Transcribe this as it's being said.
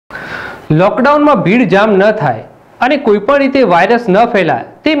Lockdown में भीड़ जाम न थाय અને કોઈપણ રીતે વાયરસ ન ફેલાય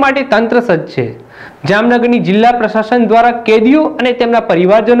તે માટે તંત્ર સજ્જ છે। જામનગરની જિલ્લા પ્રશાસન દ્વારા કેદીઓ અને તેમના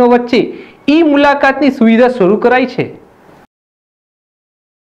પરિવારજનો વચ્ચે ઈ મુલાકાતની સુવિધા શરૂ કરાઈ છે।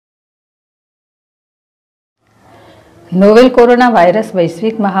 નોવેલ કોરોના વાયરસ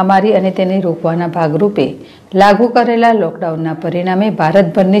વૈશ્વિક મહામારી અને તેને રોકવાના ભાગરૂપે લાગુ કરેલા લોકડાઉનના પરિણામે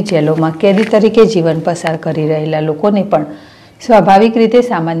ભારતભરની જેલોમાં કેદી તરીકે જીવન પસાર કરી રહેલા લોકોને પણ સ્વાભાવિક રીતે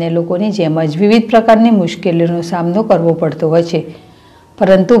સામાન્ય લોકોની જેમ જ વિવિધ પ્રકારની મુશ્કેલીઓનો સામનો કરવો પડતો હોય છે,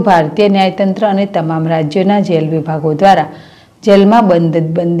 પરંતુ ભારતીય ન્યાયતંત્ર અને તમામ રાજ્યોના જેલ વિભાગો દ્વારા જેલમાં બંધ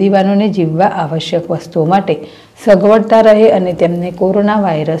બંદીવાનોને જીવવા આવશ્યક વસ્તુઓ માટે સગવડતા રહે અને તેમને કોરોના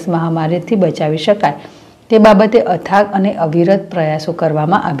વાયરસ મહામારીથી બચાવી શકાય તે બાબતે અથાગ અને અવિરત પ્રયાસો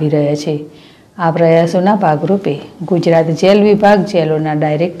કરવામાં આવી રહ્યા છે। આ પ્રયાસોના ભાગરૂપે ગુજરાત જેલ વિભાગ જેલોના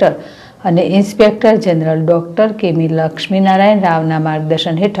ડાયરેક્ટર અને ઇન્સ્પેક્ટર જનરલ ડોક્ટર કેમી લક્ષ્મીનારાયણ રાવના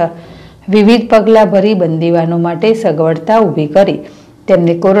માર્ગદર્શન હેઠળ વિવિધ પગલાં ભરી બંદીવાનો માટે સગવડતા ઊભી કરી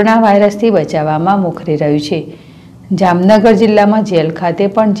તેમને કોરોના વાયરસથી બચાવવામાં મોખરી રહ્યું છે। જામનગર જિલ્લામાં જેલ ખાતે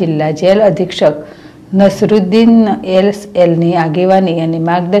પણ જિલ્લા જેલ અધિક્ષક નસરુદ્દીન એલની આગેવાની અને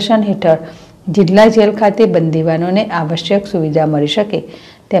માર્ગદર્શન હેઠળ જિલ્લા જેલ ખાતે બંદીવાનોને આવશ્યક સુવિધા મળી શકે,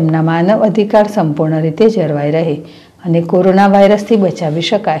 તેમના માનવ અધિકાર સંપૂર્ણ રીતે જળવાઈ રહે અને કોરોના વાયરસથી બચાવી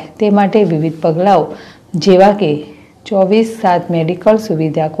શકાય તે માટે વિવિધ પગલાઓ જેવા કે 24/7 મેડિકલ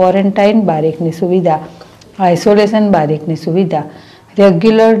સુવિધા, ક્વોરન્ટાઇન બારીકની સુવિધા, આઇસોલેશન બારીકની સુવિધા,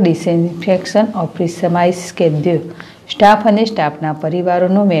 રેગ્યુલર ડિસઇન્ફેક્શન ઓપરેશનાઇઝ કેદીઓ, સ્ટાફ અને સ્ટાફના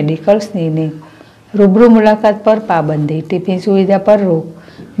પરિવારોનો મેડિકલ સ્ક્રીનિંગ, રૂબરૂ મુલાકાત પર પાબંદી, ટિફિન સુવિધા પર રોક,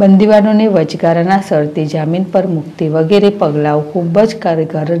 બંદીવાનોને વચગાળાના શરતી જામીન પર મુક્તિ વગેરે પગલાઓ ખૂબ જ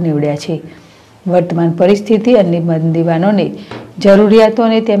કારગર નીવડ્યા છે। વર્તમાન પરિસ્થિતિ અને બંદીવાનોને જરૂરિયાતો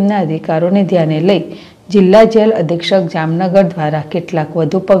અને તેમના અધિકારોને ધ્યાને લઈ જિલ્લા જેલ અધિક્ષક જામનગર દ્વારા કેટલાક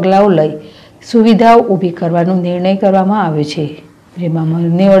વધુ પગલાઓ લઈ સુવિધાઓ ઊભી કરવાનો નિર્ણય કરવામાં આવ્યો છે, જેમાં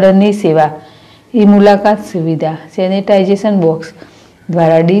મની ઓર્ડરની સેવા, ઈ મુલાકાત સુવિધા, સેનિટાઇઝેશન બોક્સ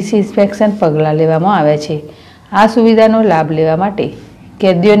દ્વારા ડિસઇન્ફેક્શન પગલાં લેવામાં આવ્યા છે। આ સુવિધાનો લાભ લેવા માટે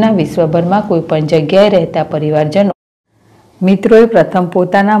કેદીઓના વિશ્વભરમાં કોઈપણ જગ્યાએ રહેતા પરિવારજનો મિત્રોએ પ્રથમ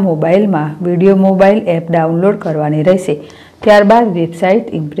પોતાના મોબાઈલમાં વિડીયો મોબાઈલ એપ ડાઉનલોડ કરવાની રહેશે। ત્યારબાદ વેબસાઇટ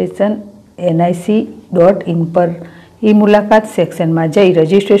ઇમ્પ્રેશન nic.in પર ઈ મુલાકાત સેક્શનમાં જઈ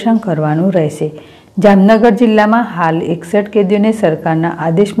રજીસ્ટ્રેશન કરવાનું રહેશે। જામનગર જિલ્લામાં હાલ 61 કેદીઓને સરકારના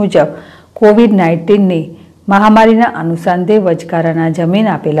આદેશ મુજબ કોવિડ-19ની મહામારીના અનુસંધાને વચગાળાના જામીન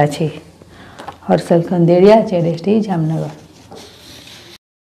આપેલા છે। હર્ષલ ખંડેરિયા, ZSTV, જામનગર।